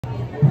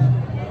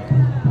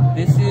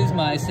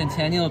my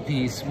Centennial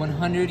piece,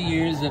 100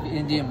 Years of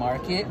Indian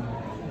Market.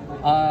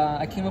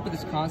 I came up with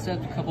this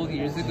concept a couple of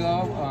years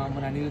ago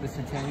when I knew the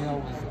Centennial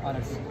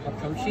was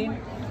approaching.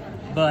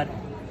 But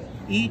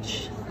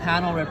each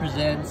panel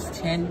represents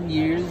 10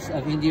 years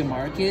of Indian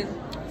Market,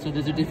 so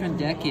there's a different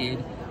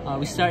decade.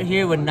 We start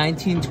here with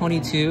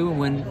 1922,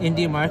 when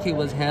Indian Market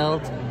was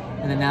held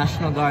in the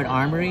National Guard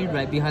Armory,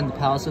 right behind the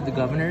Palace of the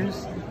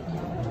Governors.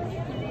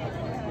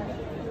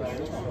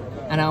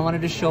 And I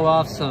wanted to show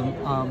off some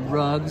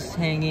rugs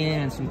hanging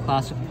and some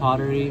classic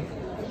pottery.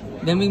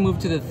 Then we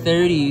moved to the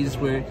 30s,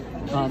 where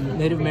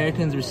Native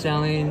Americans were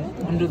selling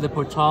under the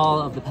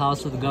portal of the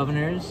Palace of the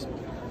Governors.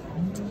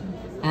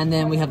 And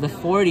then we have the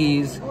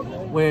 40s,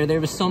 where there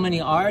were so many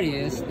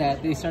artists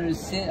that they started to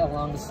sit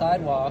along the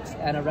sidewalks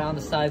and around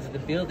the sides of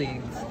the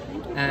buildings.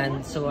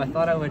 And so I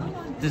thought I would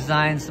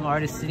design some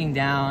artists sitting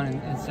down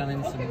and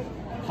selling some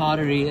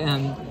pottery.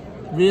 And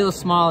real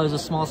small, there's a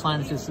small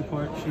sign that says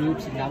support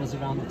troops, and that was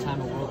around the time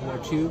of World War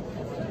II.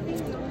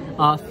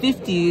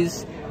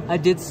 50s, I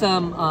did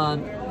some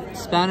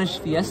Spanish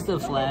fiesta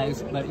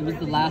flags, but it was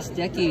the last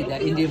decade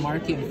that Indian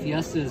Market and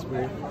fiestas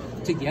were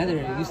together.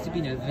 It used to be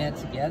an event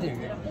together.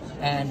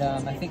 And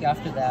I think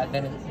after that,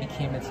 then it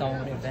became its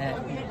own event.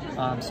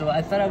 So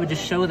I thought I would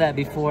just show that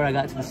before I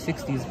got to the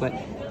 60s, but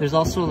there's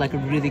also like a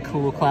really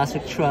cool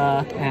classic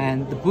truck,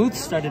 and the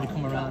booths started to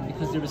come around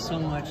because there was so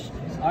much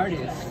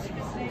artists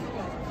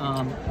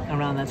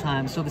around that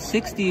time. So the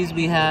 60s,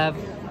 we have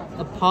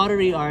a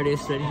pottery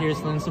artist right here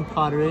selling some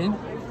pottery.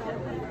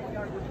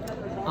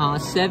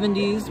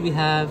 70s, we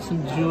have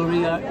some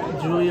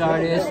jewelry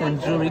artists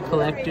and jewelry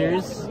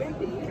collectors.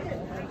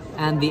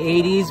 And the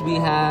 80s, we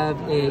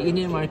have a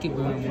Indian Market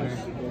boom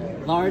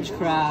where large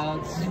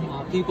crowds,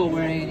 people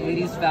wearing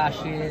 80s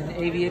fashion,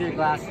 aviator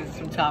glasses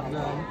from Top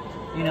Gun,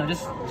 you know,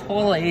 just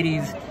total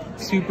 80s,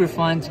 super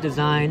fun to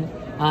design.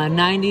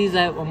 90s,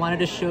 I wanted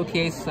to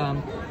showcase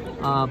some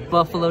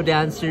buffalo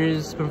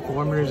dancers,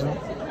 performers.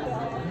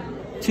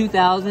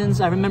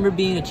 2000s, I remember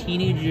being a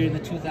teenager in the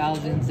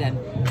 2000s, and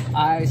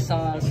I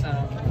saw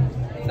some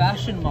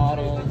fashion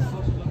models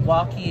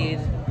walking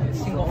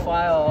single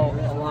file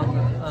along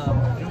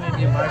through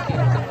Indian Market.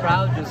 The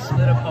crowd just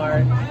split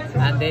apart,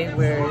 and they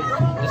were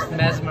just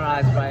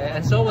mesmerized by it,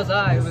 and so was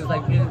I. It was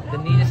like really the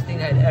neatest thing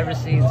I'd ever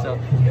seen. So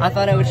I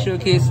thought I would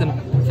showcase some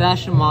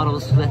fashion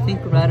models, because I think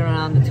right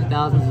around the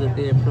 2000s that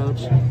they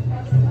approached.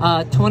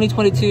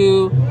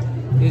 2022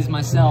 is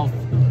myself,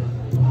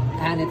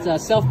 and it's a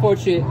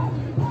self-portrait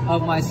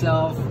of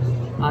myself.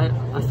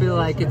 I feel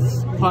like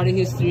it's part of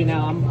history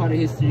now. I'm part of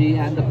history,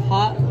 and the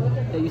pot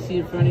that you see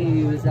in front of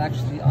you is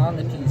actually on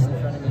the piece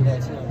in front of me there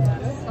too.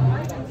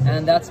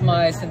 And that's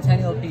my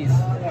Centennial piece,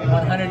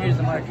 100 Years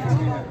of Market.